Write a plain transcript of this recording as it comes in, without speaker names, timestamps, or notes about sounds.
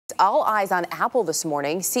All eyes on Apple this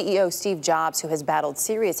morning. CEO Steve Jobs, who has battled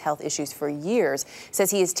serious health issues for years,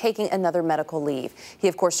 says he is taking another medical leave. He,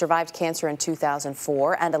 of course, survived cancer in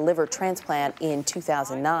 2004 and a liver transplant in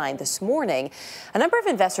 2009. This morning, a number of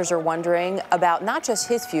investors are wondering about not just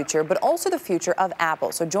his future, but also the future of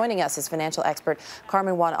Apple. So joining us is financial expert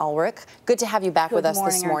Carmen Wong Ulrich. Good to have you back with us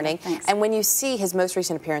this morning. And when you see his most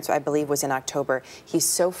recent appearance, I believe, was in October, he's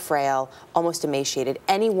so frail, almost emaciated.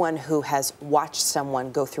 Anyone who has watched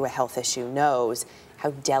someone go through a health issue knows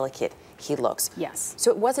how delicate he looks. Yes.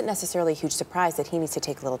 So it wasn't necessarily a huge surprise that he needs to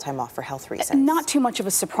take a little time off for health reasons. Not too much of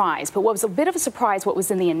a surprise, but what was a bit of a surprise what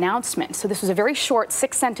was in the announcement. So this was a very short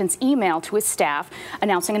 6-sentence email to his staff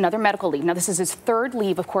announcing another medical leave. Now this is his third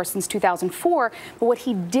leave, of course, since 2004, but what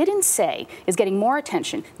he didn't say is getting more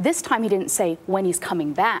attention. This time he didn't say when he's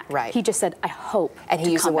coming back. Right. He just said, I hope. And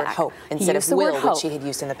he used the word hope instead of will, which he had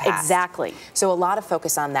used in the past. Exactly. So a lot of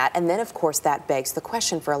focus on that. And then, of course, that begs the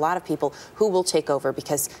question for a lot of people, who will take over?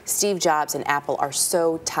 Because Steve Jobs and Apple are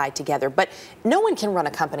so tied together. But no one can run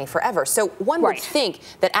a company forever. So one would think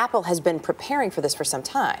that Apple has been preparing for this for some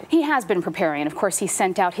time. He has been preparing. And of course, he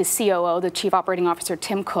sent out his COO, the Chief Operating Officer,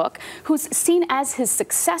 Tim Cook, who's seen as his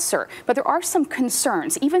successor. But there are some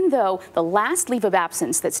concerns. Even though the last leave of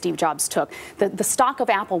absence that Steve Jobs took, the stock of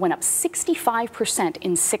Apple went up 65%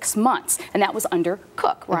 in 6 months. And that was under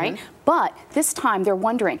Cook, right? But this time they're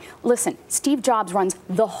wondering, listen, Steve Jobs runs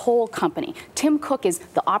the whole company. Tim Cook is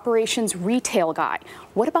the operations retail guy.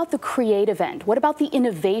 What about the creative end? What about the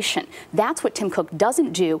innovation? That's what Tim Cook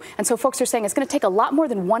doesn't do. And so folks are saying it's going to take a lot more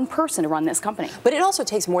than one person to run this company. But it also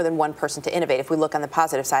takes more than one person to innovate if we look on the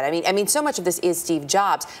positive side. I mean, so much of this is Steve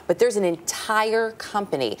Jobs, but there's an entire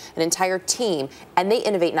company, an entire team, and they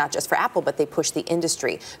innovate not just for Apple, but they push the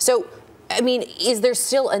industry. So I mean, is there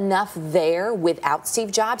still enough there without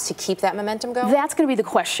Steve Jobs to keep that momentum going? That's going to be the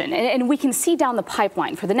question. And we can see down the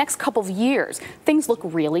pipeline for the next couple of years, things look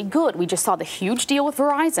really good. We just saw the huge deal with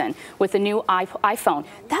Verizon with the new iPhone.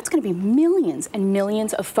 That's going to be millions and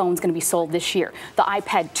millions of phones going to be sold this year. The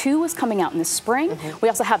iPad 2 is coming out in the spring. We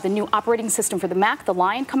also have the new operating system for the Mac, the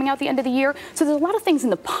Lion, coming out at the end of the year. So there's a lot of things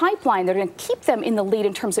in the pipeline that are going to keep them in the lead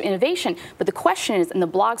in terms of innovation. But the question is, and the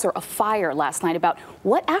blogs are afire last night about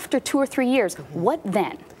what after 2 or 3 years, what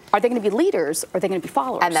then? Are they going to be leaders or are they going to be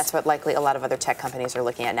followers? And that's what likely a lot of other tech companies are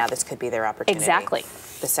looking at now. This could be their opportunity. Exactly.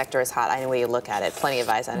 The sector is hot. I know way you look at it. Plenty of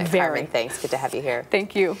eyes on it. Very. Carmen, thanks. Good to have you here.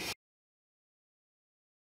 Thank you.